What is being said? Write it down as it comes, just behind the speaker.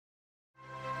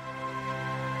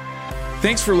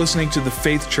Thanks for listening to the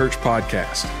Faith Church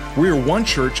podcast. We are one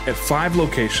church at 5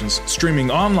 locations,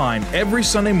 streaming online every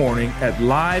Sunday morning at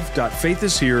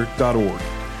live.faithishere.org.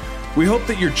 We hope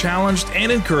that you're challenged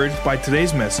and encouraged by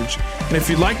today's message, and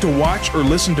if you'd like to watch or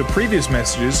listen to previous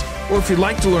messages, or if you'd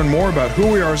like to learn more about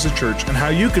who we are as a church and how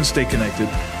you can stay connected,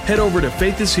 head over to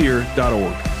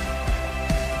faithishere.org.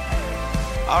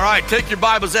 All right, take your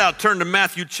Bibles out. Turn to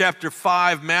Matthew chapter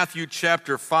 5. Matthew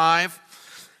chapter 5.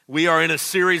 We are in a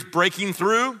series, Breaking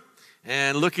Through,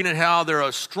 and looking at how there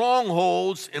are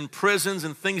strongholds in prisons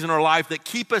and things in our life that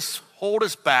hold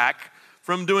us back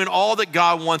from doing all that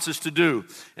God wants us to do.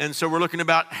 And so we're looking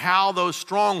about how those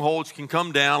strongholds can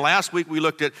come down. Last week we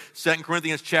looked at 2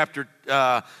 Corinthians chapter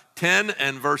 10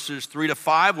 and verses 3 to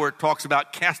 5, where it talks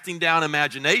about casting down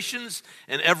imaginations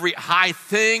and every high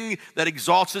thing that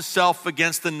exalts itself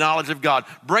against the knowledge of God,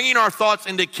 bringing our thoughts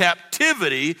into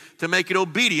captivity to make it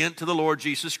obedient to the Lord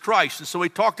Jesus Christ. And so we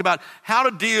talked about how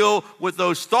to deal with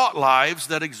those thought lives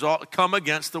that come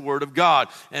against the Word of God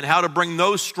and how to bring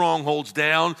those strongholds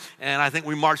down. And I think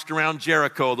we marched around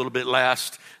Jericho a little bit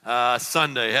last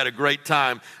Sunday. Had a great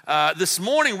time. This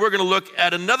morning we're going to look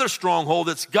at another stronghold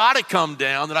that's got to come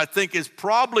down that I think is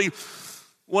probably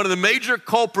one of the major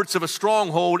culprits of a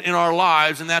stronghold in our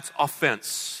lives, and that's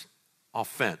offense.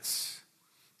 Offense.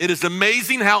 It is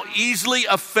amazing how easily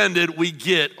offended we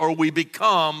get or we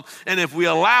become, and if we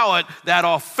allow it, that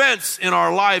offense in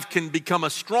our life can become a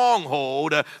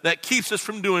stronghold that keeps us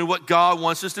from doing what God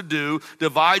wants us to do,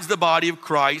 divides the body of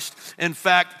Christ. In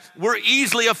fact, we're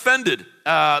easily offended.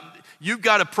 You've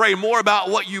got to pray more about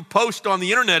what you post on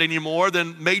the internet anymore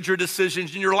than major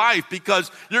decisions in your life, because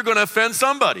you're going to offend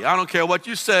somebody. I don't care what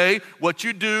you say, what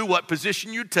you do, what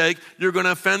position you take, you're going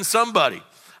to offend somebody.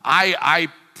 I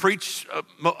preach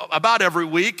about every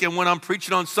week, and when I'm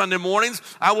preaching on Sunday mornings,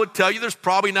 I would tell you there's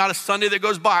probably not a Sunday that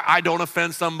goes by I don't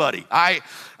offend somebody. I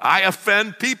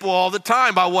offend people all the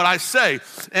time by what I say.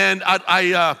 And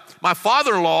my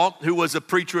father-in-law, who was a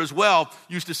preacher as well,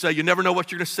 used to say, you never know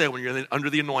what you're going to say when you're under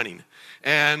the anointing.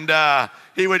 And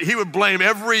he would blame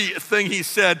everything he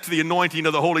said to the anointing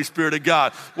of the Holy Spirit of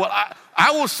God. Well,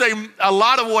 I will say a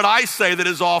lot of what I say that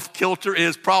is off kilter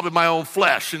is probably my own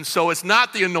flesh. And so it's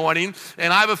not the anointing,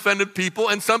 and I've offended people.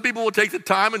 And some people will take the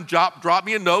time and drop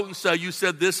me a note and say, you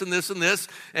said this and this and this.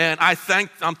 And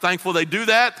I'm thankful they do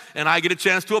that, and I get a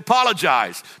chance to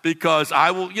apologize, because I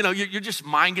will, your just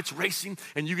mind gets racing,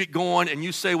 and you get going, and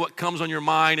you say what comes on your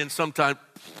mind, and sometimes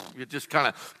it just kind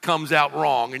of comes out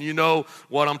wrong. And you know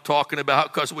what I'm talking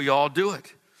about, because we all do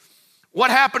it.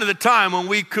 What happened at the time when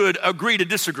we could agree to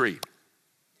disagree?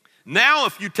 Now,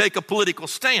 if you take a political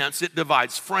stance, it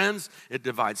divides friends, it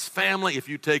divides family. If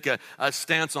you take a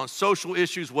stance on social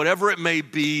issues, whatever it may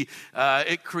be,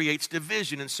 it creates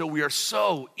division. And so we are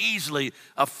so easily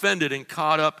offended and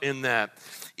caught up in that.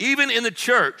 Even in the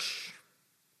church,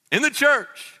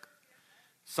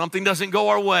 something doesn't go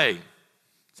our way.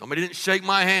 Somebody didn't shake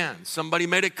my hand. Somebody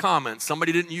made a comment.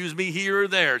 Somebody didn't use me here or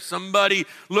there. Somebody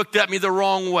looked at me the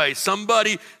wrong way.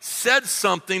 Somebody said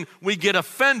something. We get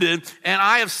offended. And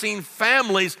I have seen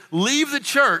families leave the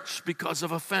church because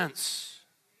of offense.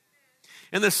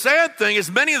 And the sad thing is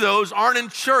many of those aren't in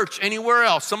church anywhere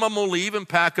else. Some of them will leave and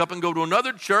pack up and go to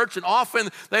another church, and often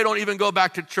they don't even go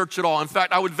back to church at all. In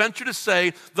fact, I would venture to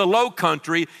say the Low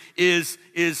Country is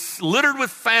littered with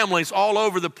families all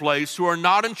over the place who are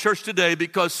not in church today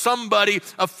because somebody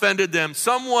offended them.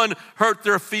 Someone hurt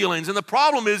their feelings. And the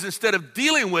problem is, instead of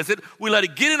dealing with it, we let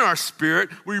it get in our spirit.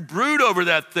 We brood over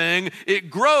that thing. It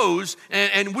grows,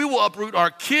 and we will uproot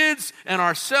our kids and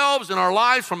ourselves and our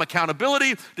lives from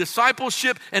accountability, discipleship,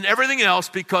 and everything else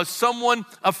because someone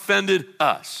offended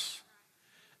us.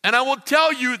 And I will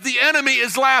tell you, the enemy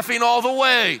is laughing all the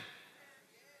way,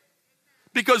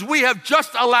 because we have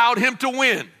just allowed him to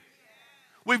win.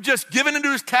 We've just given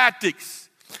into his tactics.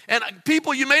 And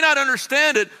people, you may not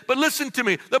understand it, but listen to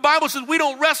me. The Bible says we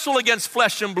don't wrestle against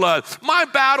flesh and blood. My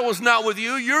battle is not with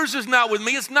you. Yours is not with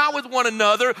me. It's not with one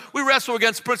another. We wrestle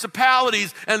against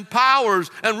principalities and powers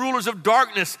and rulers of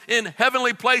darkness in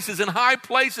heavenly places, in high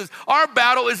places. Our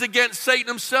battle is against Satan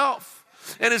himself.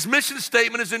 And his mission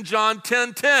statement is in John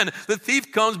 10:10. The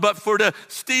thief comes but for to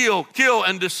steal, kill,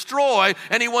 and destroy,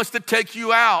 and he wants to take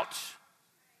you out.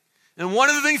 And one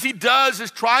of the things he does is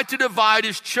try to divide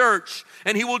his church.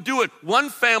 And he will do it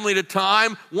one family at a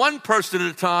time, one person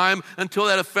at a time, until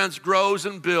that offense grows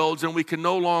and builds, and we can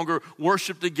no longer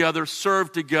worship together,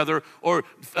 serve together, or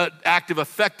act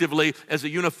effectively as a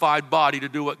unified body to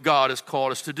do what God has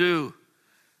called us to do.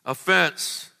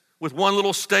 Offense. With one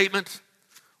little statement,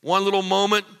 one little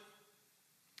moment,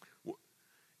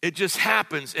 it just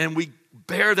happens, and we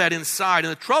bear that inside.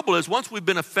 And the trouble is, once we've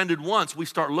been offended once, we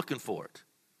start looking for it.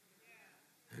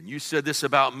 And you said this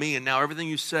about me, and now everything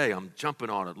you say, I'm jumping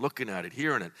on it, looking at it,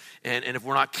 hearing it. And if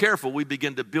we're not careful, we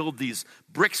begin to build these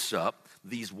bricks up,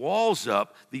 these walls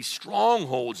up, these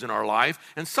strongholds in our life.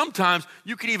 And sometimes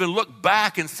you can even look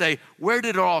back and say, where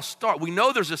did it all start? We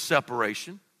know there's a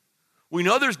separation. We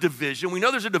know there's division. We know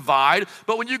there's a divide.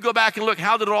 But when you go back and look,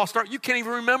 how did it all start? You can't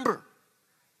even remember.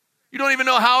 You don't even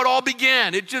know how it all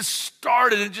began. It just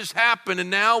started, it just happened, and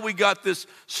now we got this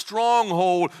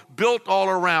stronghold built all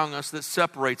around us that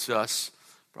separates us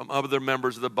from other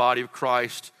members of the body of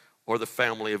Christ or the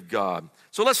family of God.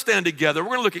 So let's stand together.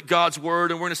 We're going to look at God's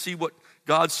word, and we're going to see what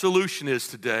God's solution is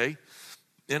today.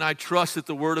 And I trust that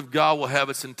the word of God will have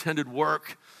its intended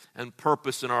work and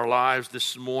purpose in our lives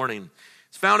this morning.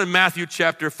 It's found in Matthew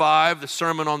chapter 5, the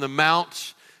Sermon on the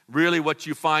Mount. Really what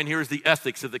you find here is the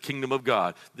ethics of the kingdom of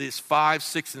God. These 5,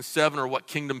 6, and 7 are what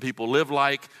kingdom people live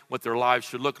like, what their lives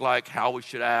should look like, how we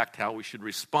should act, how we should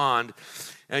respond.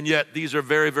 And yet these are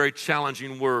very, very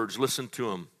challenging words. Listen to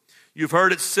them. You've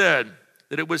heard it said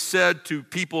that it was said to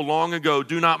people long ago,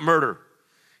 do not murder.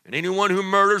 And anyone who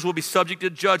murders will be subject to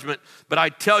judgment. But I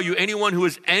tell you, anyone who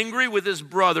is angry with his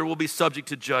brother will be subject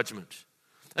to judgment.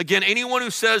 Again, anyone who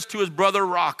says to his brother,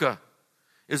 Raka,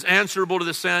 is answerable to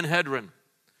the Sanhedrin.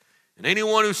 And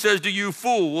anyone who says to you,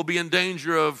 fool, will be in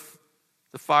danger of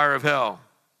the fire of hell.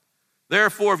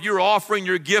 Therefore, if you're offering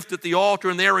your gift at the altar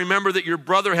and there remember that your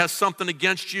brother has something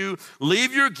against you,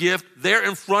 leave your gift there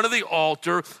in front of the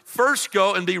altar. First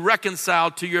go and be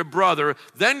reconciled to your brother,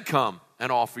 then come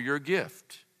and offer your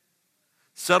gift.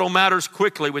 Settle matters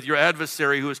quickly with your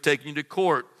adversary who is taking you to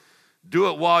court.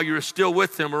 Do it while you're still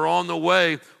with him or on the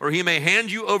way, or he may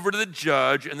hand you over to the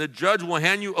judge, and the judge will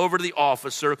hand you over to the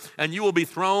officer, and you will be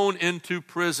thrown into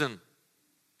prison.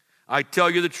 I tell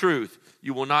you the truth,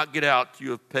 you will not get out till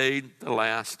you have paid the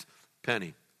last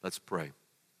penny. Let's pray.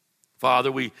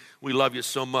 Father, we love you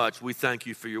so much. We thank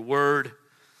you for your word,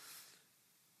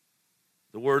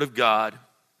 the word of God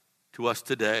to us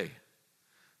today.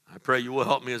 I pray you will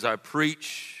help me as I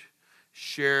preach,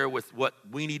 share with what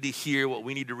we need to hear, what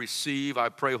we need to receive. I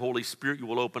pray, Holy Spirit, you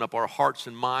will open up our hearts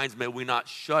and minds. May we not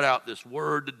shut out this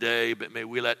word today, but may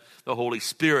we let the Holy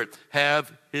Spirit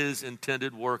have his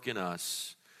intended work in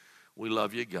us. We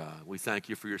love you, God. We thank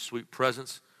you for your sweet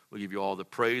presence. We give you all the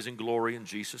praise and glory in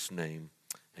Jesus' name.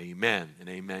 Amen and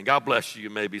amen. God bless you. You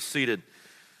may be seated.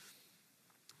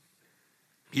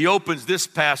 He opens this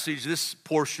passage, this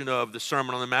portion of the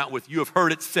Sermon on the Mount with, you have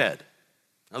heard it said.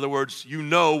 In other words, you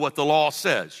know what the law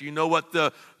says. You know what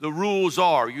the rules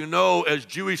are. You know, as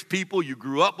Jewish people, you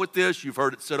grew up with this. You've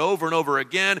heard it said over and over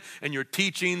again in your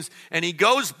teachings. And he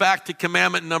goes back to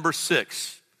commandment number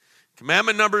 6.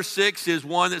 Commandment number 6 is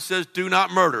one that says, do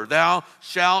not murder. Thou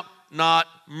shalt not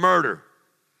murder.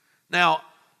 Now,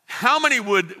 how many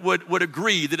would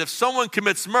agree that if someone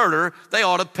commits murder, they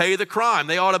ought to pay the crime?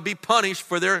 They ought to be punished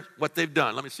for what they've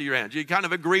done. Let me see your hands. You kind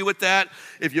of agree with that?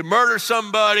 If you murder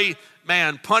somebody,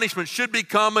 man, punishment should be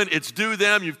coming. It's due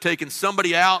them. You've taken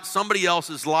somebody out, somebody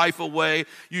else's life away.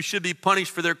 You should be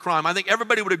punished for their crime. I think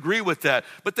everybody would agree with that.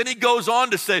 But then he goes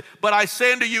on to say, but I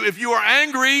say unto you, if you are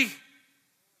angry,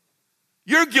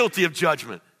 you're guilty of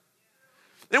judgment.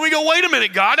 Then we go, wait a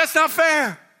minute, God, that's not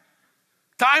fair.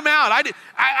 Time out.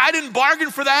 I didn't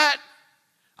bargain for that.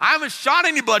 I haven't shot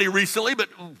anybody recently, but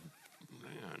oh,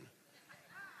 man.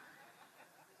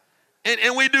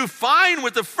 And we do fine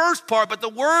with the first part, but the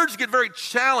words get very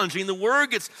challenging. The word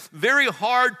gets very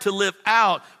hard to live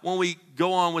out when we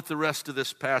go on with the rest of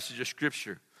this passage of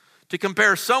Scripture. To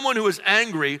compare someone who is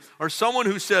angry or someone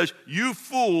who says, you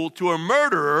fool, to a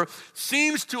murderer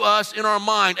seems to us in our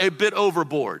mind a bit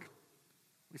overboard.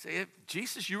 We say,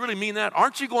 Jesus, you really mean that?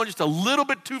 Aren't you going just a little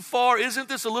bit too far? Isn't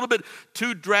this a little bit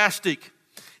too drastic?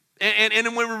 And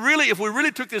if we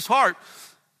really took this heart,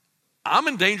 I'm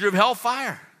in danger of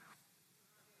hellfire.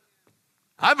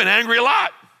 I've been angry a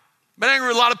lot. Been angry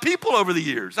with a lot of people over the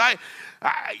years.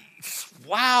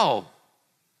 Wow.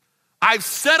 I've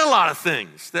said a lot of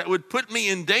things that would put me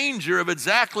in danger of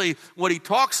exactly what he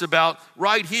talks about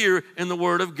right here in the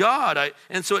Word of God.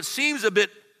 And so it seems a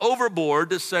bit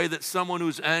overboard to say that someone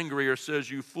who's angry or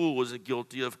says you fool is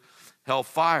guilty of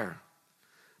hellfire.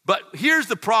 But here's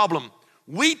the problem.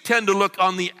 We tend to look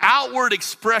on the outward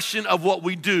expression of what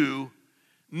we do,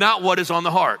 not what is on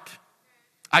the heart.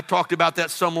 I talked about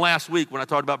that some last week when I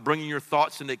talked about bringing your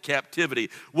thoughts into captivity.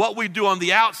 What we do on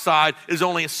the outside is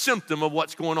only a symptom of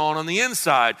what's going on the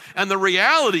inside. And the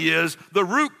reality is the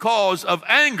root cause of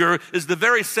anger is the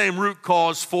very same root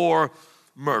cause for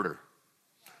murder.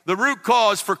 The root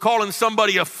cause for calling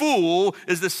somebody a fool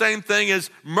is the same thing as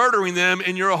murdering them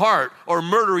in your heart or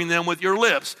murdering them with your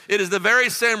lips. It is the very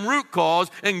same root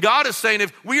cause, and God is saying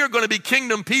if we are going to be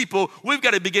kingdom people, we've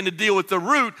got to begin to deal with the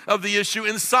root of the issue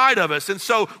inside of us. And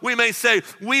so we may say,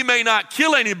 we may not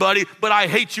kill anybody, but I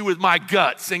hate you with my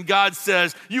guts. And God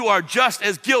says, you are just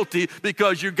as guilty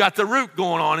because you've got the root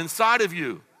going on inside of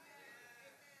you.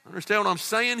 Understand what I'm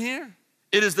saying here?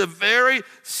 It is the very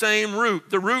same root.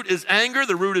 The root is anger,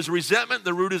 the root is resentment,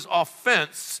 the root is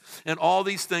offense, and all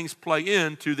these things play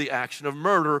into the action of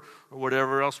murder or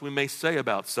whatever else we may say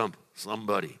about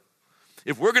somebody.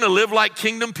 If we're going to live like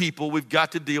kingdom people, we've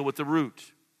got to deal with the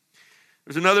root.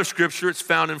 There's another scripture, it's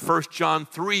found in 1 John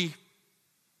 3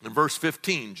 and verse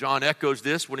 15. John echoes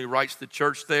this when he writes to the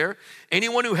church there.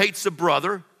 Anyone who hates a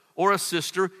brother or a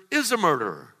sister is a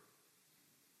murderer.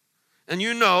 And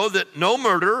you know that no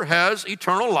murderer has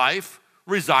eternal life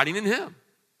residing in him.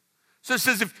 So it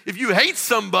says if you hate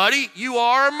somebody, you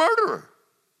are a murderer.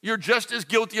 You're just as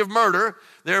guilty of murder.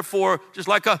 Therefore, just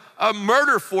like a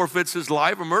murderer forfeits his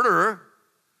life, a murderer,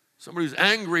 somebody who's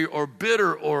angry or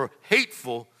bitter or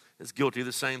hateful, is guilty of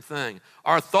the same thing.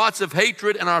 Our thoughts of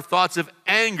hatred and our thoughts of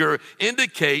anger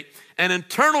indicate an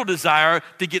internal desire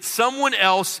to get someone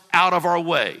else out of our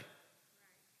way.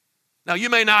 Now,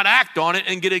 you may not act on it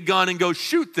and get a gun and go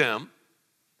shoot them,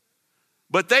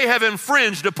 but they have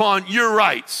infringed upon your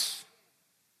rights.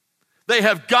 They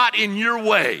have got in your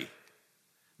way.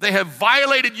 They have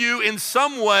violated you in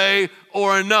some way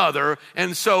or another,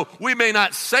 and so we may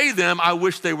not say them, I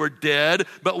wish they were dead,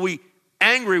 but we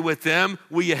angry with them,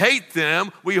 we hate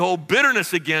them, we hold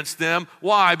bitterness against them.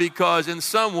 Why? Because in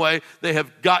some way they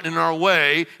have gotten in our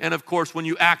way, and of course when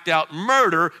you act out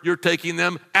murder, you're taking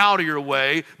them out of your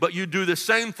way, but you do the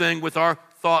same thing with our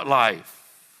thought life.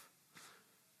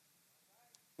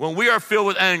 When we are filled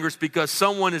with anger, it's because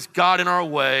someone has got in our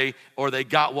way or they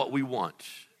got what we want,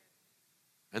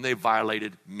 and they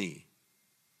violated me.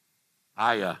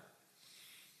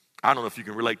 I don't know if you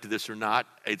can relate to this or not.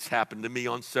 It's happened to me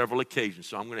on several occasions.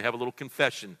 So I'm going to have a little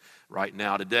confession right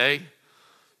now today.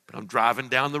 But I'm driving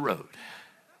down the road.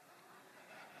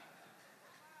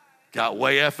 Got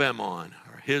Way FM on,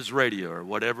 or his radio, or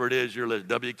whatever it is you're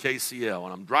listening, WKCL.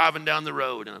 And I'm driving down the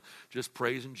road and I'm just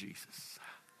praising Jesus.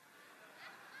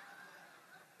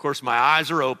 Of course, my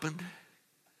eyes are opened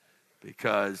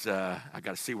because I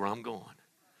got to see where I'm going.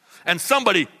 And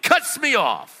somebody cuts me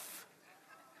off.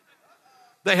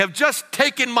 They have just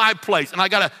taken my place, and I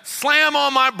got to slam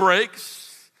on my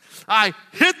brakes. I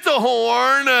hit the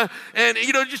horn, and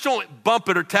just don't bump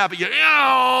it or tap it.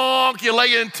 You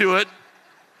lay into it,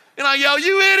 and I yell,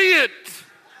 "You idiot!"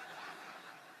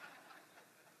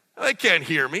 They can't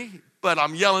hear me, but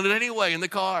I'm yelling it anyway in the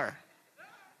car.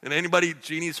 And anybody,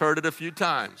 Jeannie's heard it a few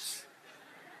times.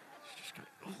 She's just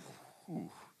going,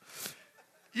 ooh.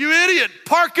 You idiot!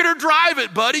 Park it or drive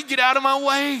it, buddy. Get out of my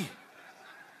way.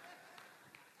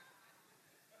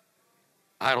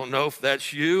 I don't know if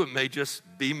that's you. It may just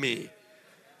be me.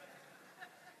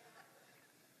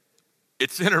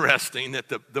 It's interesting that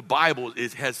the Bible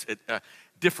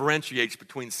differentiates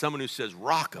between someone who says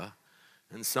raka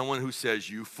and someone who says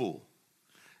you fool.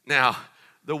 Now,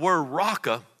 the word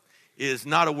raka is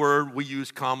not a word we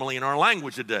use commonly in our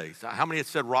language today. So how many had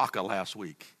said raka last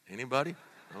week? Anybody?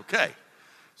 Okay.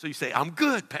 So you say, I'm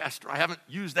good, Pastor. I haven't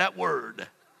used that word.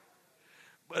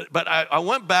 But I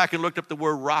went back and looked up the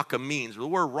word raka means. The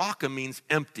word raka means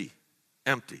empty,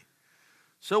 empty.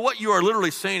 So what you are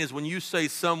literally saying is when you say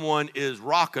someone is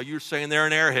raka, you're saying they're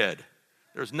an airhead.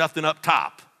 There's nothing up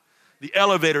top. The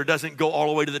elevator doesn't go all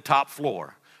the way to the top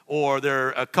floor. Or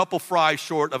they're a couple fries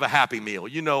short of a Happy Meal.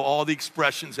 You know all the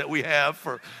expressions that we have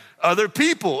for other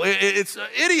people. It's an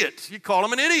idiot. You call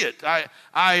them an idiot.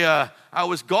 I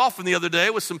was golfing the other day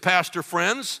with some pastor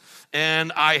friends,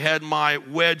 and I had my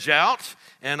wedge out.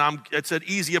 And it's an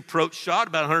easy approach shot,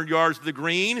 about 100 yards to the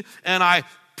green. And I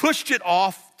pushed it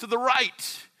off to the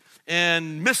right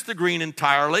and missed the green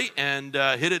entirely and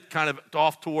hit it kind of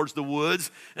off towards the woods.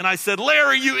 And I said,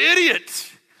 Larry, you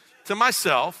idiot, to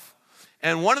myself.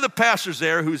 And one of the pastors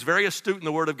there, who's very astute in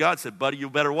the Word of God, said, buddy, you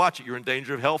better watch it. You're in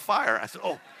danger of hellfire. I said,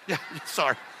 oh, yeah,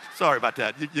 sorry about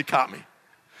that. You caught me.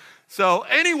 So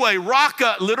anyway,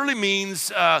 raka literally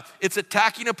means it's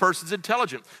attacking a person's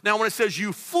intelligence. Now, when it says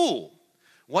you fool,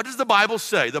 what does the Bible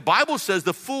say? The Bible says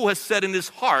the fool has said in his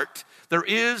heart, there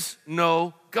is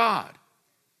no God.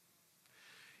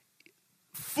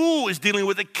 Fool is dealing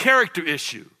with a character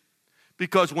issue.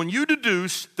 Because when you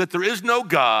deduce that there is no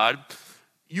God,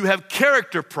 you have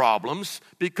character problems.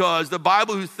 Because the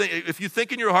Bible, if you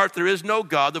think in your heart there is no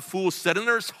God, the fool said in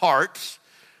his heart,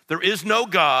 there is no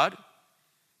God.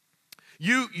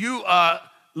 You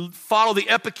follow the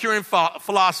Epicurean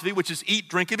philosophy, which is eat,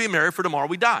 drink, and be merry, for tomorrow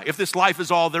we die. If this life is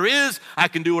all there is, I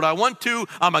can do what I want to.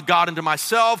 I'm a God unto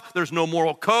myself. There's no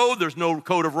moral code. There's no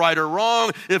code of right or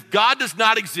wrong. If God does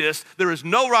not exist, there is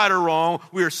no right or wrong.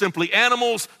 We are simply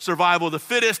animals, survival of the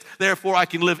fittest. Therefore, I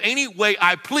can live any way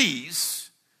I please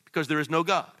because there is no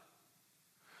God.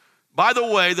 By the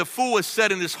way, the fool has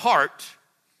said in his heart,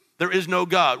 there is no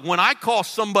God. When I call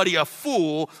somebody a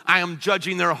fool, I am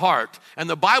judging their heart. And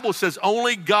the Bible says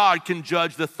only God can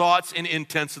judge the thoughts and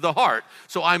intents of the heart.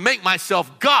 So I make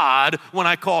myself God when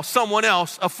I call someone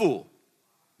else a fool.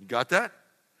 You got that?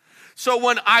 So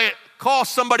when I call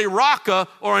somebody raka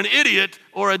or an idiot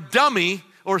or a dummy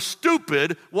or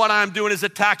stupid, what I'm doing is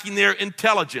attacking their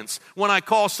intelligence. When I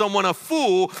call someone a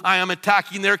fool, I am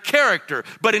attacking their character.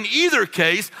 But in either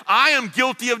case, I am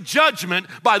guilty of judgment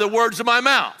by the words of my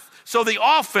mouth. So the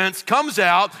offense comes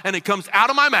out, and it comes out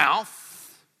of my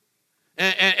mouth,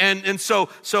 and so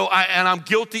I'm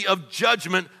guilty of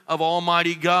judgment of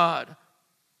Almighty God.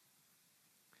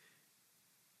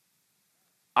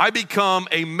 I become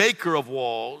a maker of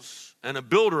walls and a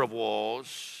builder of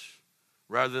walls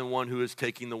rather than one who is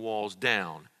taking the walls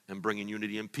down and bringing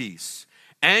unity and peace.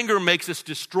 Anger makes us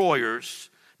destroyers,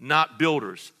 not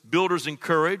builders. Builders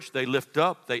encourage, they lift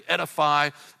up, they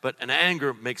edify, but an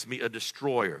anger makes me a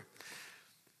destroyer.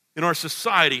 In our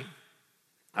society,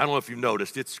 I don't know if you've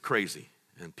noticed, it's crazy.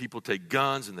 And people take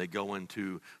guns and they go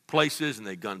into places and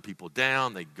they gun people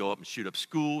down. They go up and shoot up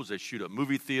schools. They shoot up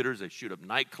movie theaters. They shoot up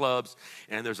nightclubs.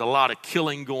 And there's a lot of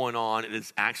killing going on. It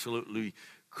is absolutely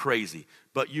crazy.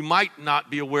 But you might not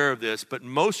be aware of this, but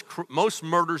most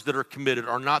murders that are committed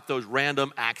are not those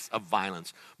random acts of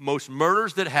violence. Most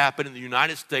murders that happen in the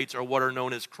United States are what are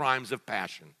known as crimes of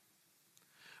passion.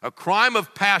 A crime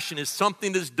of passion is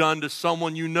something that's done to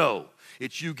someone you know.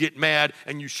 It's you get mad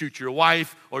and you shoot your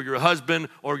wife or your husband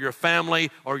or your family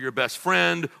or your best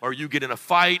friend, or you get in a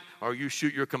fight, or you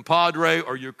shoot your compadre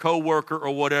or your coworker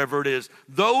or whatever it is.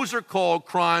 Those are called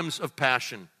crimes of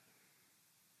passion.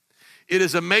 It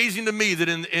is amazing to me that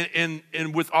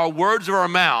in with our words of our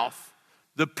mouth,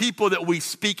 the people that we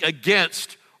speak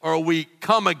against or we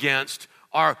come against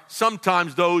are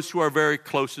sometimes those who are very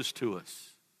closest to us.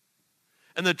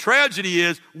 And the tragedy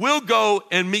is we'll go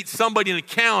and meet somebody in a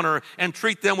counter and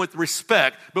treat them with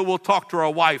respect, but we'll talk to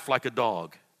our wife like a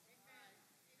dog.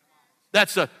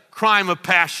 That's a crime of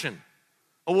passion.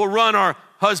 Or we'll run our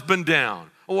husband down,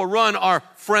 or we'll run our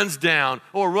friends down,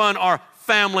 or we'll run our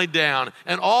family down.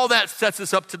 And all that sets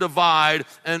us up to divide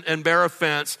and bear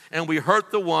offense, and we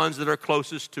hurt the ones that are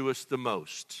closest to us the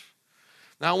most.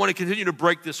 Now, I want to continue to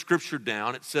break this scripture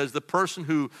down. It says the person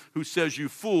who says you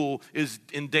fool is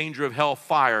in danger of hell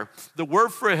fire. The word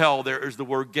for hell there is the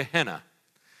word Gehenna.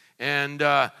 And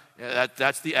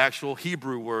that's the actual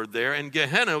Hebrew word there. And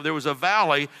Gehenna, there was a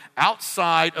valley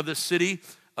outside of the city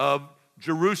of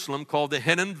Jerusalem called the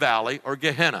Hinnom Valley, or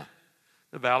Gehenna,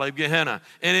 the Valley of Gehenna.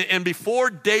 And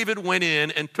before David went in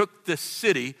and took the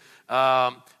city,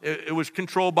 it was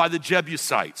controlled by the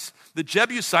Jebusites. The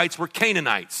Jebusites were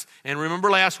Canaanites. And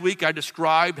remember last week I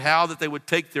described how that they would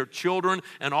take their children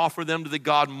and offer them to the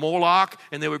god Moloch,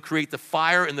 and they would create the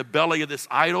fire in the belly of this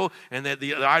idol, and that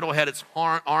the idol had its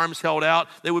arms held out.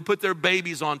 They would put their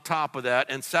babies on top of that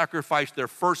and sacrifice their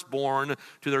firstborn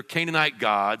to their Canaanite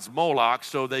gods, Moloch,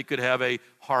 so they could have a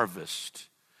harvest.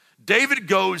 David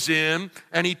goes in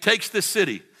and he takes the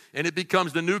city, and it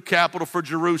becomes the new capital for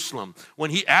Jerusalem.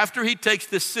 After he takes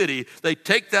this city, they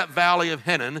take that valley of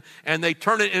Hinnom and they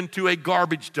turn it into a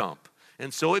garbage dump.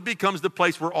 And so it becomes the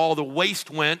place where all the waste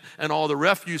went and all the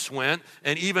refuse went,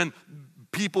 and even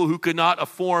people who could not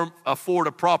afford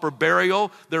a proper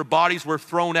burial, their bodies were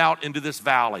thrown out into this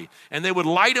valley. And they would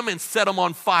light them and set them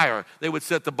on fire. They would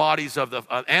set the bodies of the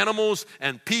animals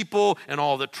and people and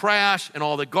all the trash and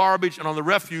all the garbage and all the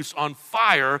refuse on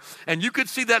fire. And you could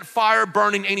see that fire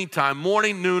burning anytime,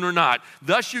 morning, noon, or night.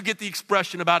 Thus you get the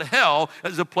expression about hell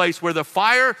as a place where the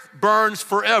fire burns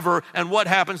forever, and what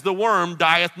happens? The worm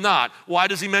dieth not. Why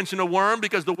does he mention a worm?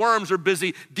 Because the worms are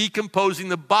busy decomposing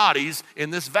the bodies in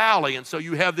this valley. And so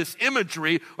you have this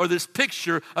imagery or this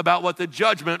picture about what the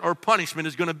judgment or punishment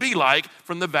is going to be like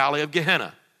from the valley of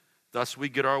Gehenna. Thus we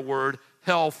get our word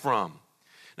hell from.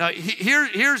 Now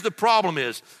here's the problem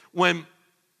is when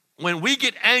we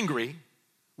get angry,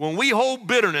 when we hold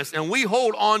bitterness and we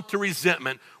hold on to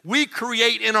resentment, we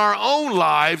create in our own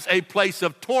lives a place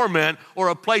of torment or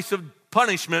a place of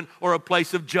punishment or a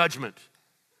place of judgment.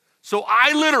 So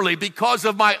I literally, because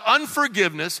of my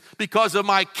unforgiveness, because of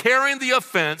my carrying the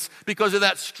offense, because of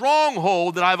that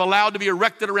stronghold that I've allowed to be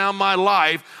erected around my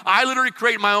life, I literally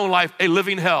create in my own life a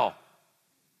living hell.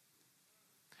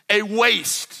 a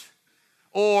waste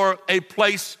or a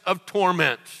place of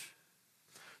torment.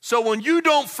 So when you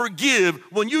don't forgive,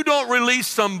 when you don't release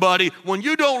somebody, when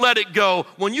you don't let it go,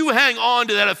 when you hang on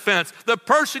to that offense, the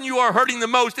person you are hurting the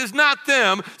most is not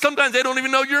them. Sometimes they don't even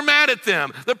know you're mad at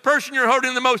them. The person you're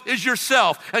hurting the most is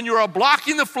yourself, and you are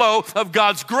blocking the flow of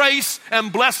God's grace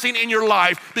and blessing in your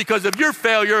life because of your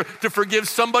failure to forgive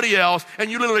somebody else, and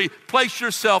you literally place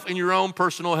yourself in your own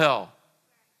personal hell.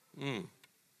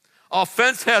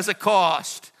 Offense has a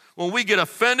cost. When we get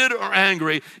offended or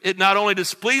angry, it not only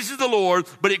displeases the Lord,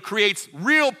 but it creates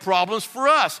real problems for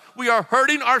us. We are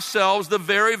hurting ourselves the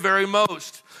very, very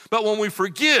most. But when we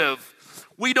forgive,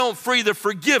 we don't free the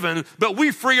forgiven, but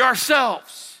we free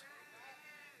ourselves.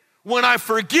 When I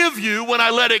forgive you, when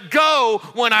I let it go,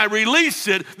 when I release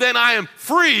it, then I am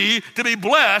free to be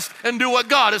blessed and do what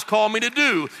God has called me to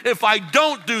do. If I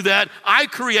don't do that, I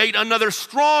create another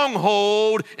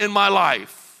stronghold in my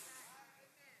life.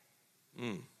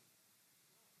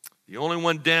 The only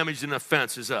one damaged in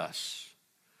offense is us.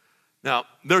 Now,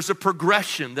 there's a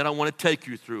progression that I want to take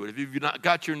you through. And if you've not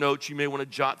got your notes, you may want to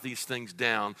jot these things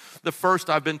down. The first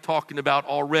I've been talking about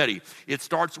already. It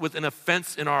starts with an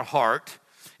offense in our heart,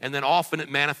 and then often it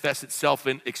manifests itself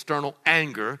in external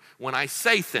anger when I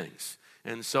say things.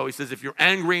 And so he says, if you're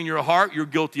angry in your heart, you're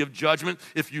guilty of judgment.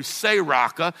 If you say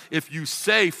raka, if you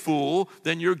say fool,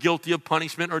 then you're guilty of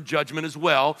punishment or judgment as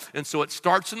well. And so it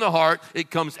starts in the heart. It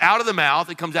comes out of the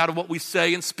mouth. It comes out of what we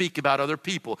say and speak about other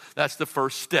people. That's the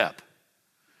first step.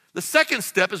 The second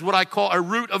step is what I call a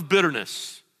root of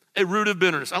bitterness. A root of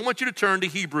bitterness. I want you to turn to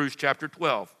Hebrews chapter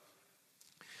 12.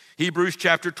 Hebrews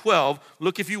chapter 12.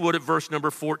 Look, if you would, at verse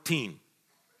number 14.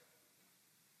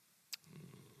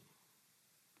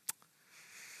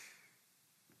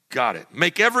 Got it.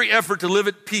 Make every effort to live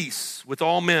at peace with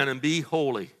all men and be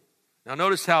holy. Now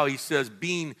notice how he says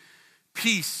being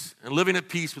peace and living at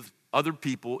peace with other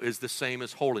people is the same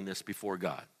as holiness before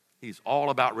God. He's all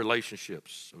about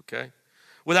relationships, okay?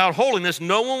 Without holiness,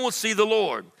 no one will see the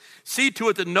Lord. See to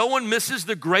it that no one misses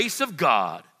the grace of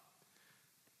God.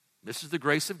 Misses the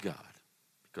grace of God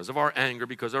because of our anger,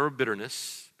 because of our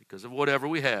bitterness, because of whatever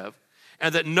we have.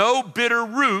 And that no bitter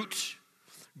root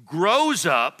grows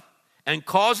up and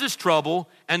causes trouble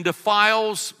and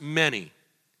defiles many.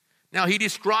 Now, he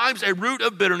describes a root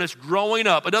of bitterness growing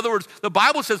up. In other words, the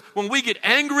Bible says when we get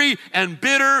angry and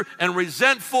bitter and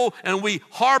resentful and we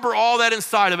harbor all that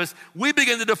inside of us, we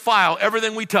begin to defile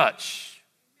everything we touch.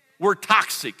 We're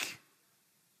toxic.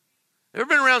 Ever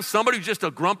been around somebody who's just a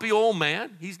grumpy old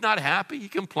man? He's not happy. He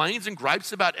complains and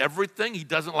gripes about everything. He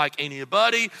doesn't like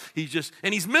anybody.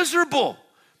 He's miserable.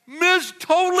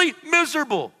 Totally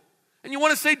miserable. And you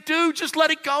want to say, dude, just let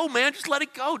it go, man. Just let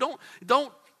it go.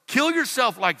 Don't kill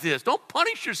yourself like this. Don't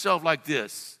punish yourself like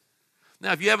this.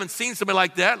 Now, if you haven't seen somebody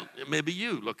like that, maybe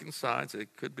you look inside, so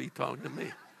it could be talking to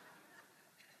me.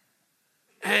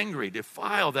 Angry,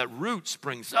 defile, that root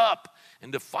springs up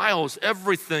and defiles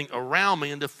everything around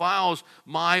me and defiles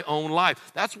my own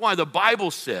life. That's why the Bible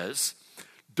says,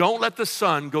 don't let the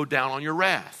sun go down on your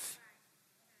wrath.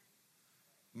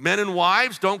 Men and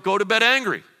wives, don't go to bed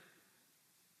angry.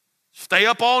 Stay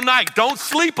up all night. Don't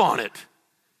sleep on it.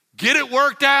 Get it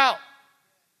worked out.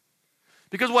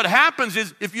 Because what happens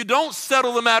is if you don't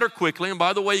settle the matter quickly, and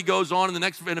by the way, he goes on in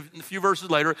a few verses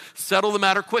later, settle the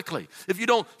matter quickly. If you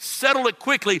don't settle it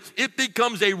quickly, it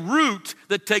becomes a root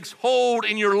that takes hold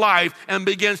in your life and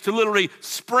begins to literally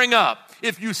spring up.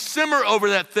 If you simmer over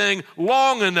that thing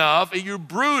long enough and you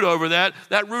brood over that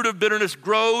root of bitterness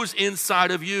grows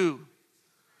inside of you.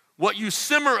 What you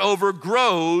simmer over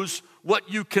grows.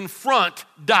 What you confront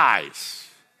dies.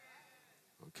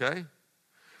 Okay?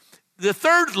 The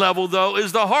third level, though,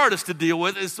 is the hardest to deal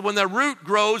with. Is when the root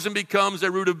grows and becomes a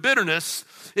root of bitterness,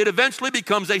 it eventually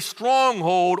becomes a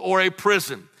stronghold or a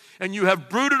prison. And you have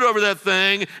brooded over that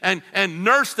thing and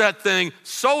nursed that thing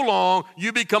so long,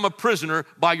 you become a prisoner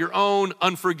by your own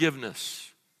unforgiveness.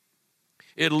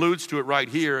 It alludes to it right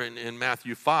here in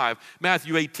Matthew 5.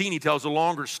 Matthew 18, he tells a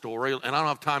longer story, and I don't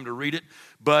have time to read it,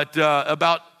 but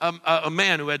about a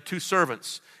man who had two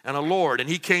servants and a lord. And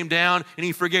he came down and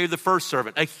he forgave the first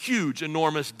servant a huge,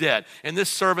 enormous debt. And this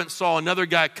servant saw another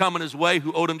guy coming his way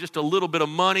who owed him just a little bit of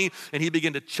money, and he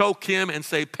began to choke him and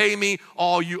say, pay me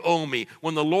all you owe me.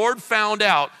 When the Lord found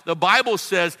out, the Bible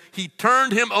says he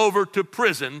turned him over to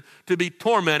prison to be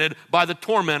tormented by the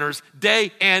tormentors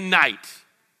day and night.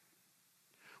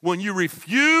 When you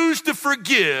refuse to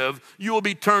forgive, you will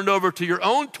be turned over to your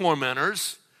own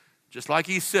tormentors Just like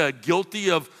he said, guilty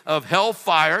of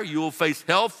hellfire. You will face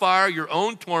hellfire, your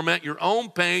own torment, your own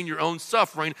pain, your own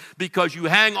suffering, because you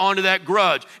hang on to that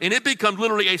grudge. And it becomes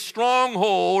literally a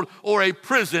stronghold or a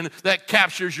prison that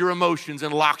captures your emotions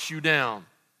and locks you down.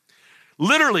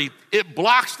 Literally, it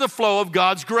blocks the flow of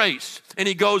God's grace. And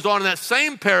he goes on in that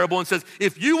same parable and says,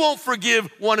 if you won't forgive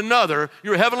one another,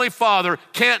 your heavenly Father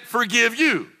can't forgive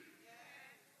you.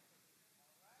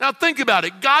 Now think about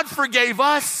it. God forgave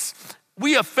us.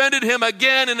 We offended him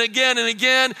again and again and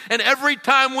again, and every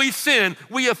time we sin,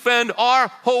 we offend our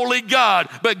holy God.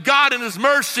 But God in his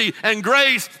mercy and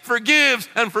grace forgives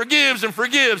and forgives and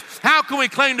forgives. How can we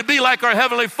claim to be like our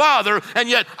heavenly Father, and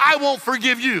yet I won't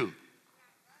forgive you?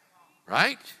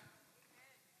 Right?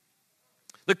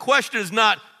 The question is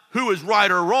not who is right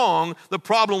or wrong. The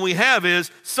problem we have is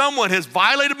someone has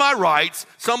violated my rights,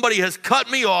 somebody has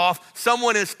cut me off,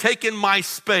 someone has taken my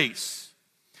space.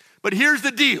 But here's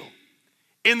the deal.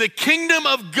 In the kingdom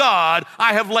of God,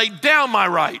 I have laid down my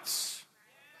rights.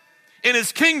 In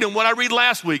his kingdom, what I read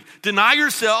last week, deny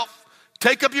yourself,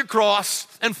 take up your cross,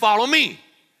 and follow me.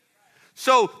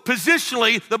 So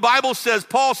positionally, the Bible says,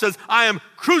 Paul says, I am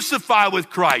crucified with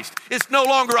Christ. It's no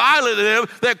longer I that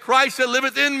live, that Christ that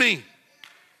liveth in me.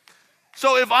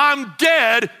 So if I'm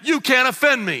dead, you can't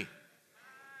offend me.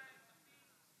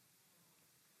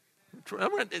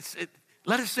 Let it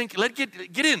sink, let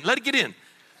it get in.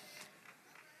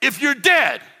 If you're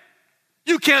dead,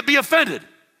 you can't be offended.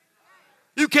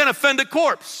 You can't offend a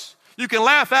corpse. You can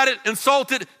laugh at it,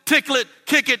 insult it, tickle it,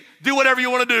 kick it, do whatever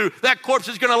you want to do. That corpse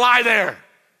is going to lie there.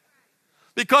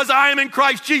 Because I am in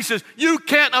Christ Jesus, you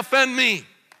can't offend me.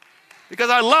 Because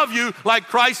I love you like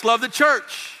Christ loved the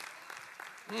church.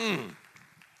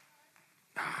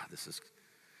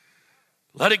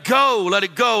 Let it go, let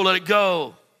it go, let it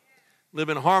go. Live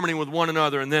in harmony with one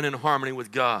another and then in harmony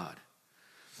with God.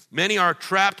 Many are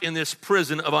trapped in this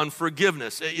prison of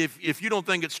unforgiveness. If you don't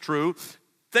think it's true,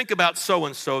 think about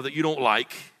so-and-so that you don't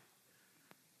like,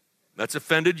 that's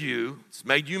offended you, it's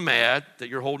made you mad, that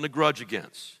you're holding a grudge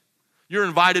against. You're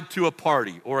invited to a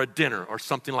party or a dinner or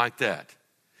something like that.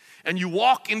 And you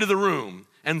walk into the room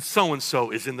and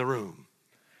so-and-so is in the room.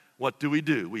 What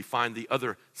do? We find the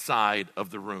other side of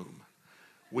the room.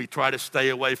 We try to stay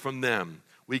away from them.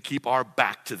 We keep our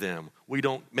back to them. We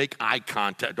don't make eye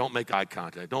contact. Don't make eye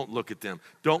contact. Don't look at them.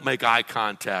 Don't make eye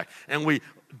contact. And we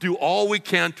do all we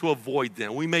can to avoid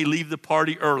them. We may leave the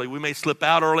party early. We may slip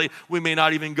out early. We may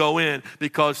not even go in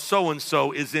because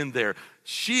so-and-so is in there.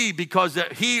 Because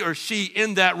he or she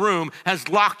in that room has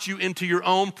locked you into your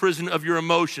own prison of your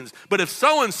emotions. But if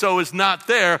so-and-so is not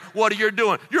there, what are you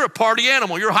doing? You're a party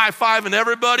animal. You're high-fiving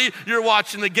everybody. You're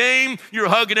watching the game. You're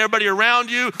hugging everybody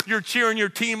around you. You're cheering your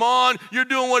team on. You're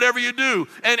doing whatever you do.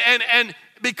 And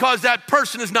because that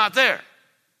person is not there.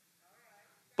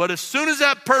 But as soon as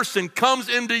that person comes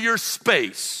into your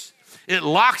space, it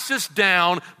locks us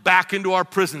down back into our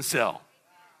prison cell.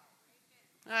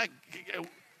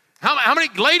 How many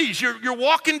ladies, you're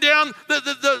walking down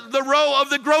the row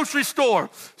of the grocery store.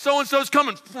 So-and-so's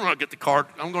coming. I'll get the cart.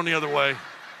 I'm going the other way.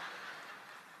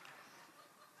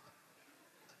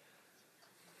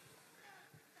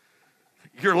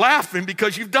 You're laughing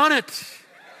because you've done it.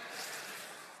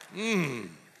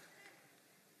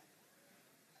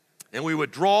 And we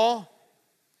withdraw.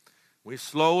 We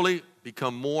slowly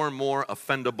become more and more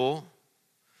offendable.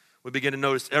 We begin to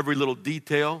notice every little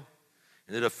detail.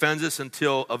 And it offends us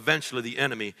until eventually the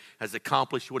enemy has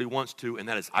accomplished what he wants to, and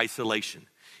that is isolation.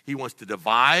 He wants to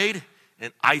divide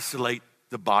and isolate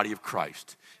the body of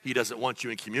Christ. He doesn't want you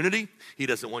in community. He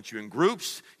doesn't want you in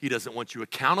groups. He doesn't want you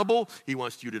accountable. He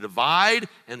wants you to divide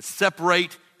and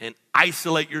separate and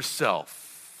isolate yourself.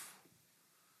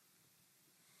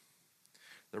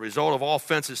 The result of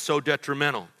offense is so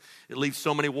detrimental. It leaves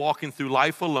so many walking through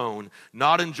life alone,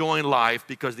 not enjoying life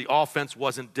because the offense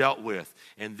wasn't dealt with.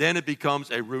 And then it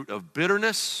becomes a root of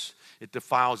bitterness. It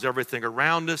defiles everything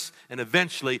around us. And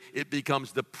eventually it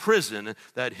becomes the prison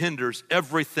that hinders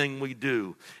everything we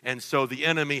do. And so the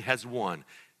enemy has won.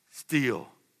 Steal,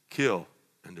 kill,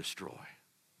 and destroy.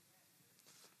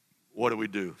 What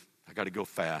do? I got to go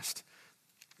fast.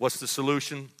 What's the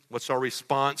solution? What's our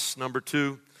response? Number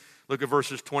 2, look at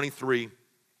verses 23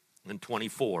 and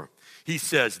 24. He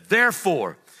says,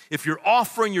 therefore, if you're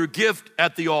offering your gift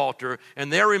at the altar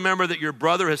and there remember that your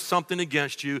brother has something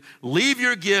against you, leave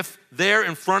your gift there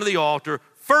in front of the altar.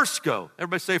 First go.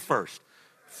 Everybody say first.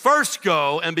 First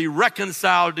go and be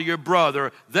reconciled to your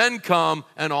brother, then come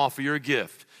and offer your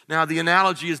gift. Now, the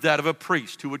analogy is that of a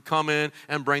priest who would come in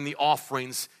and bring the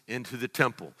offerings into the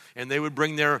temple. And they would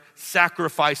bring their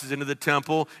sacrifices into the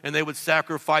temple, and they would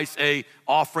sacrifice a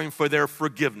offering for their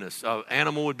forgiveness. An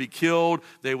animal would be killed.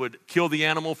 They would kill the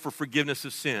animal for forgiveness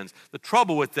of sins. The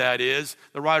trouble with that is,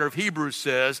 the writer of Hebrews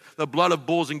says, the blood of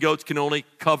bulls and goats can only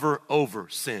cover over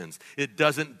sins. It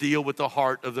doesn't deal with the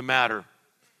heart of the matter.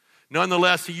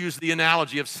 Nonetheless, he used the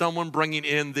analogy of someone bringing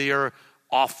in their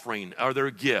offering or their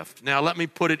gift. Now, let me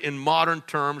put it in modern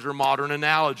terms or modern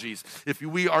analogies. If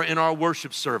we are in our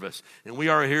worship service and we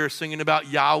are here singing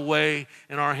about Yahweh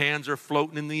and our hands are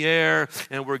floating in the air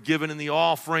and we're giving in the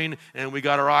offering and we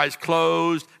got our eyes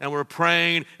closed and we're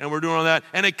praying and we're doing all that,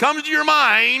 and it comes to your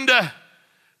mind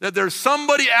that there's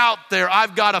somebody out there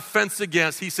I've got offense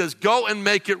against, he says, go and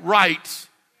make it right.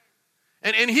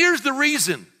 And here's the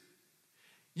reason.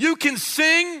 You can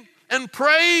sing and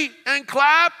pray and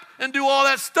clap and do all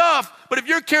that stuff, but if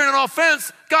you're carrying an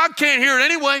offense, God can't hear it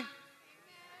anyway.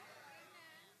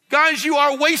 Guys, you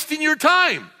are wasting your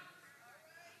time.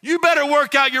 You better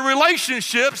work out your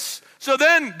relationships so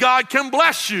then God can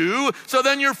bless you, so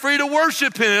then you're free to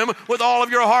worship Him with all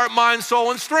of your heart, mind, soul,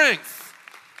 and strength.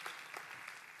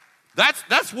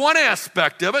 That's one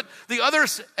aspect of it. The other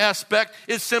aspect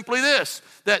is simply this,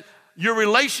 that your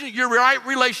right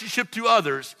relationship to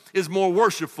others is more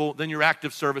worshipful than your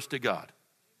active service to God.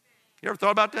 You ever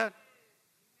thought about that?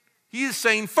 He is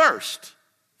saying first,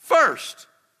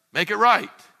 make it right.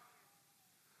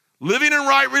 Living in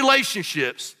right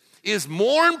relationships is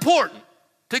more important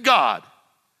to God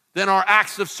than our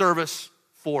acts of service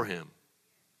for Him.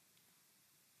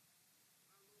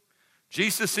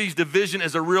 Jesus sees division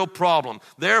as a real problem.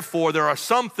 Therefore, there are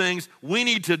some things we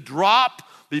need to drop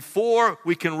before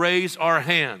we can raise our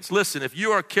hands. Listen, if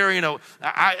you are carrying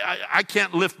I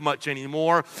can't lift much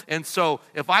anymore, and so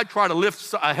if I try to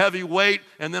lift a heavy weight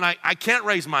and then I can't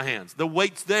raise my hands, the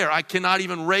weight's there, I cannot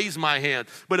even raise my hand.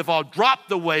 But if I'll drop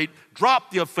the weight,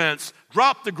 drop the offense,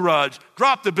 drop the grudge,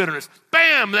 drop the bitterness,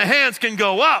 bam, the hands can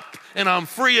go up and I'm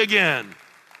free again.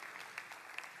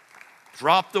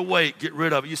 Drop the weight, get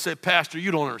rid of it. You say, Pastor,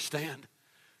 you don't understand.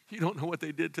 You don't know what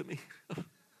they did to me.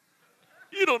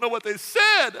 You don't know what they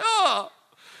said. Oh,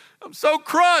 I'm so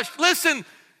crushed. Listen,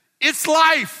 it's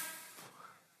life.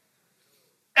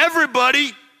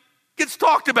 Everybody gets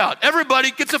talked about.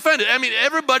 Everybody gets offended. I mean,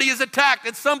 everybody is attacked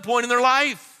at some point in their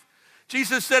life.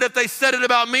 Jesus said, if they said it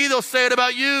about me, they'll say it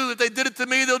about you. If they did it to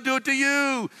me, they'll do it to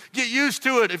you. Get used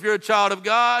to it if you're a child of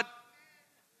God.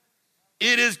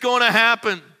 It is going to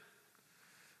happen.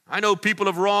 I know people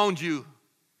have wronged you.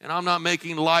 And I'm not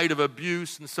making light of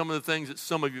abuse and some of the things that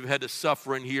some of you have had to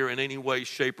suffer in here in any way,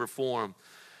 shape, or form.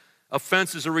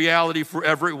 Offense is a reality for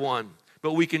everyone,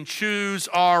 but we can choose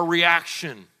our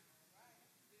reaction.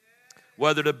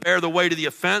 Whether to bear the weight of the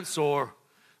offense or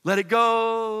let it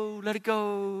go, let it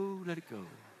go, let it go.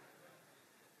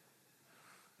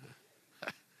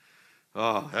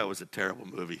 Oh, that was a terrible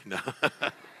movie. No,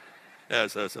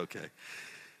 that's okay.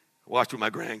 Watched with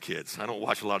my grandkids. I don't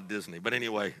watch a lot of Disney. But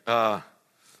anyway,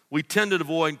 we tend to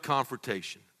avoid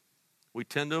confrontation. We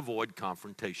tend to avoid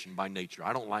confrontation by nature.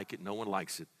 I don't like it. No one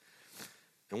likes it.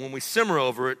 And when we simmer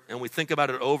over it and we think about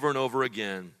it over and over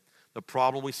again, the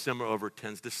problem we simmer over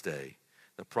tends to stay.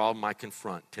 The problem I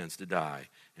confront tends to die.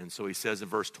 And so he says in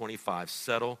verse 25,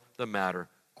 settle the matter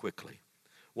quickly.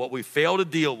 What we fail to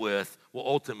deal with will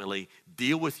ultimately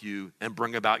deal with you and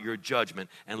bring about your judgment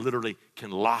and literally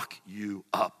can lock you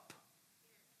up.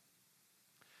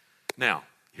 Now,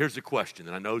 here's the question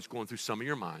that I know is going through some of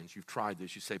your minds. You've tried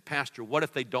this. You say, Pastor, what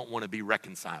if they don't want to be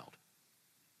reconciled?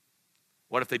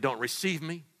 What if they don't receive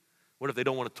me? What if they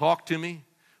don't want to talk to me?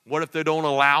 What if they don't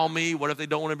allow me? What if they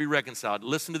don't want to be reconciled?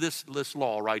 Listen to this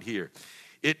law right here.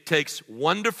 It takes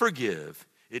one to forgive.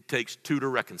 It takes two to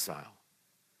reconcile.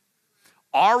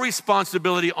 Our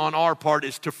responsibility on our part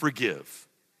is to forgive.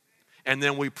 And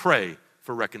then we pray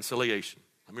for reconciliation.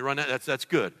 Let me run that. That's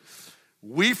good.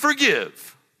 We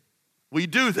forgive. We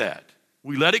do that.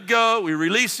 We let it go. We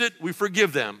release it. We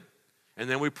forgive them. And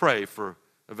then we pray for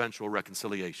eventual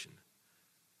reconciliation.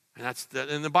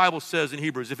 And the Bible says in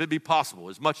Hebrews, if it be possible,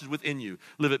 as much as within you,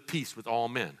 live at peace with all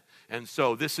men. And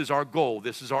so this is our goal.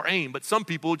 This is our aim. But some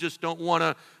people just don't want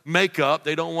to make up.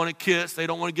 They don't want to kiss. They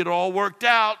don't want to get it all worked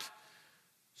out.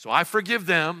 So I forgive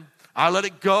them. I let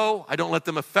it go. I don't let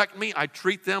them affect me. I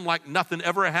treat them like nothing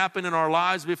ever happened in our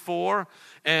lives before.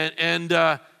 And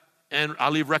I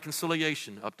leave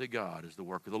reconciliation up to God as the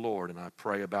work of the Lord. And I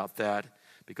pray about that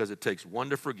because it takes one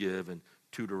to forgive and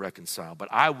two to reconcile. But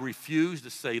I refuse to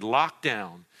stay locked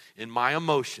down in my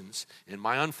emotions, in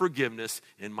my unforgiveness,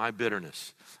 in my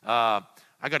bitterness. I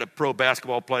got a pro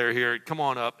basketball player here. Come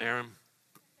on up, Aaron.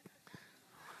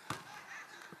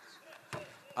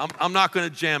 I'm not going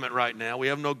to jam it right now. We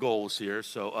have no goals here.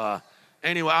 So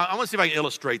anyway, I want to see if I can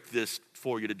illustrate this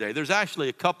for you today. There's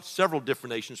actually several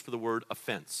definitions for the word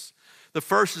offense. The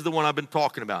first is the one I've been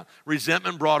talking about.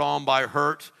 Resentment brought on by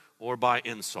hurt or by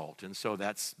insult. And so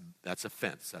that's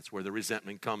offense. That's where the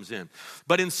resentment comes in.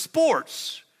 But in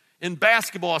sports, in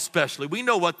basketball especially, we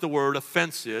know what the word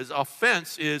offense is.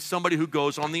 Offense is somebody who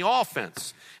goes on the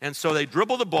offense. And so they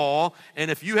dribble the ball, and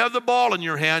if you have the ball in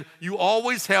your hand, you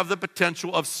always have the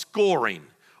potential of scoring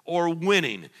or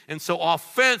winning. And so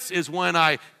offense is when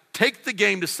I take the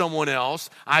game to someone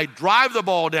else, I drive the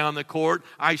ball down the court,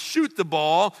 I shoot the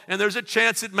ball, and there's a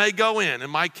chance it may go in. In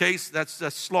my case, that's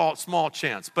a small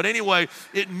chance. But anyway,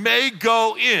 it may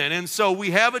go in, and so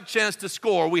we have a chance to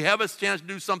score. We have a chance to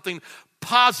do something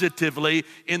positively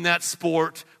in that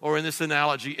sport or in this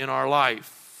analogy in our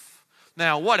life.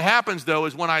 Now, what happens, though,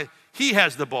 is when he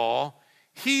has the ball,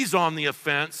 he's on the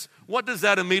offense, what does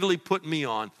that immediately put me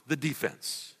on? The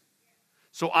defense.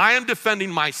 So I am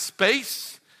defending my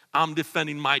space, I'm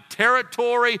defending my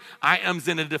territory. I am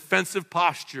in a defensive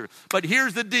posture. But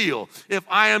here's the deal. If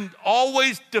I am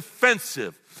always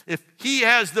defensive, if he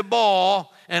has the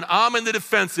ball and I'm in the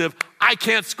defensive, I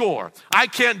can't score. I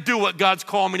can't do what God's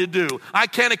called me to do. I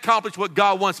can't accomplish what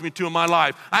God wants me to in my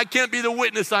life. I can't be the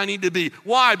witness I need to be.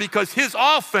 Why? Because his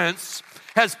offense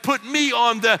has put me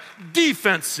on the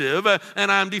defensive, and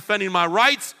I'm defending my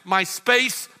rights, my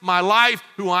space, my life,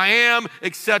 who I am,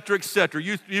 etc., etc.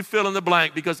 You fill in the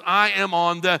blank, because I am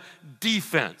on the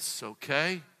defense,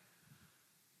 okay?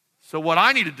 So what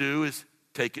I need to do is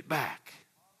take it back.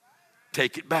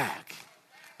 Take it back.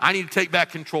 I need to take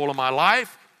back control of my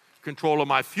life, control of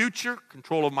my future,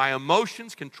 control of my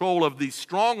emotions, control of these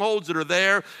strongholds that are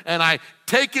there, and I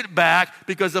take it back,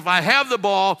 because if I have the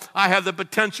ball, I have the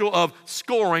potential of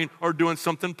scoring or doing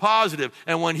something positive.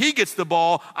 And when he gets the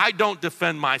ball, I don't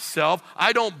defend myself.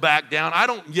 I don't back down. I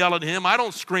don't yell at him. I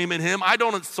don't scream at him. I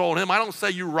don't insult him. I don't say,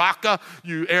 you rocka,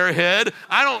 you airhead.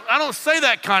 I don't say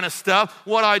that kind of stuff.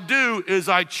 What I do is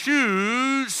I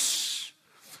choose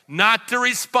not to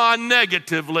respond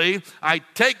negatively. I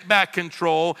take back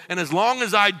control, and as long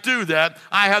as I do that,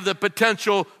 I have the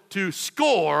potential to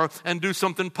score and do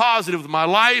something positive with my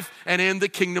life and in the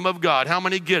kingdom of God. How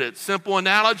many get it? Simple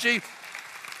analogy.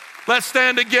 Let's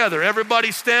stand together.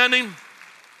 Everybody standing.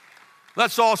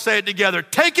 Let's all say it together.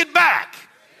 Take it back.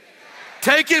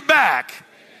 Take it back.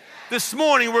 This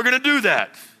morning we're going to do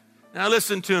that. Now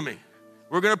listen to me.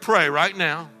 We're going to pray right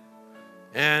now.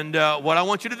 And what I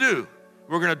want you to do,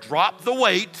 we're going to drop the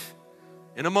weight.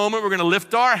 In a moment, we're going to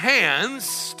lift our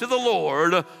hands to the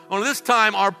Lord. Only this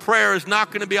time, our prayer is not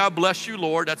going to be, I bless you,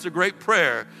 Lord. That's a great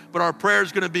prayer. But our prayer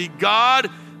is going to be, God,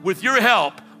 with your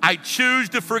help, I choose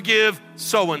to forgive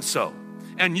so-and-so.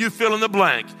 And you fill in the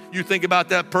blank. You think about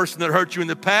that person that hurt you in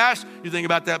the past. You think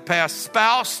about that past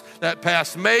spouse, that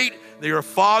past mate, your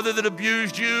father that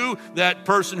abused you, that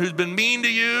person who's been mean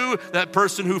to you, that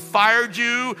person who fired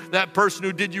you, that person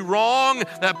who did you wrong,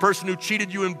 that person who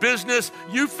cheated you in business.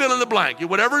 You fill in the blank,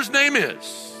 whatever his name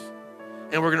is.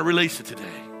 And we're going to release it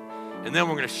today. And then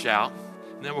we're going to shout,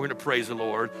 and then we're going to praise the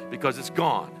Lord, because it's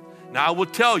gone. Now, I will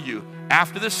tell you,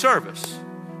 after this service,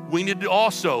 we need to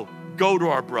also go to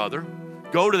our brother,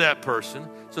 go to that person.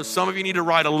 So some of you need to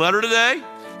write a letter today.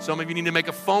 Some of you need to make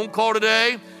a phone call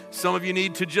today. Some of you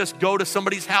need to just go to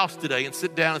somebody's house today and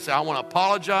sit down and say, I want to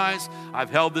apologize. I've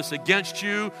held this against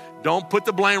you. Don't put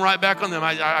the blame right back on them.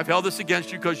 I've held this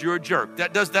against you because you're a jerk.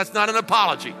 That's not an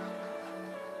apology.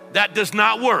 That does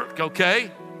not work,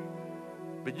 okay?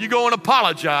 But you go and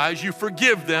apologize. You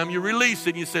forgive them. You release it.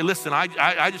 And you say, listen,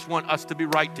 I just want us to be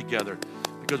right together,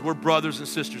 because we're brothers and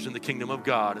sisters in the kingdom of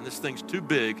God, and this thing's too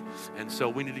big, and so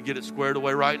we need to get it squared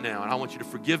away right now. And I want you to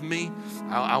forgive me.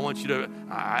 I want you to,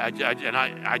 I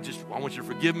want you to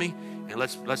forgive me, and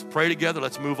let's pray together.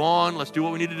 Let's move on. Let's do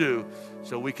what we need to do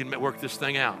so we can work this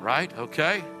thing out, right?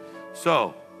 Okay?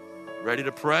 So, ready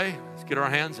to pray? Let's get our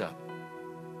hands up.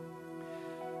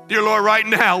 Dear Lord, right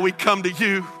now we come to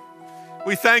you.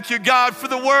 We thank you, God, for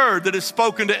the word that is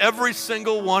spoken to every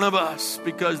single one of us,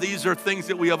 because these are things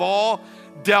that we have all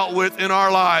dealt with in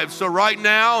our lives. So right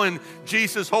now, in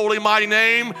Jesus' holy mighty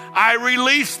name, I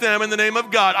release them in the name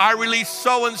of God. I release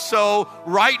so-and-so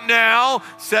right now.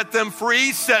 Set them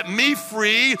free. Set me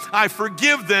free. I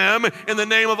forgive them in the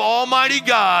name of Almighty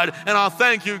God. And I'll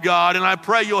thank you, God, and I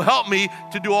pray you'll help me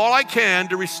to do all I can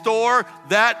to restore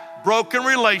that broken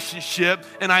relationship.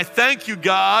 And I thank you,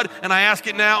 God, and I ask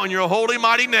it now in your holy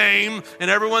mighty name. And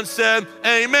everyone said,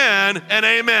 amen and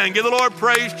amen. Give the Lord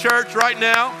praise, church, right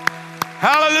now.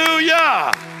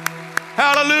 Hallelujah.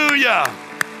 Hallelujah.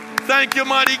 Thank you,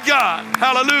 mighty God.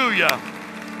 Hallelujah.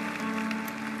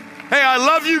 Hey, I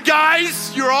love you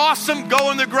guys. You're awesome.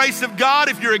 Go in the grace of God.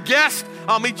 If you're a guest,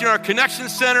 I'll meet you in our Connection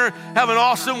Center. Have an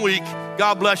awesome week.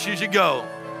 God bless you as you go.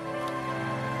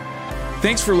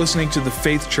 Thanks for listening to the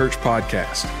Faith Church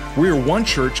podcast. We are one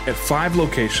church at 5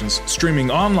 locations, streaming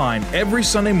online every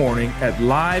Sunday morning at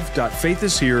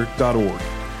live.faithishere.org.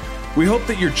 We hope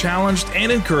that you're challenged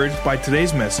and encouraged by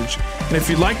today's message. And if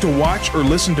you'd like to watch or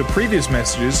listen to previous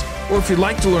messages, or if you'd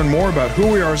like to learn more about who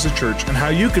we are as a church and how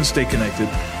you can stay connected,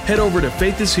 head over to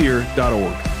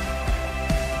faithishere.org.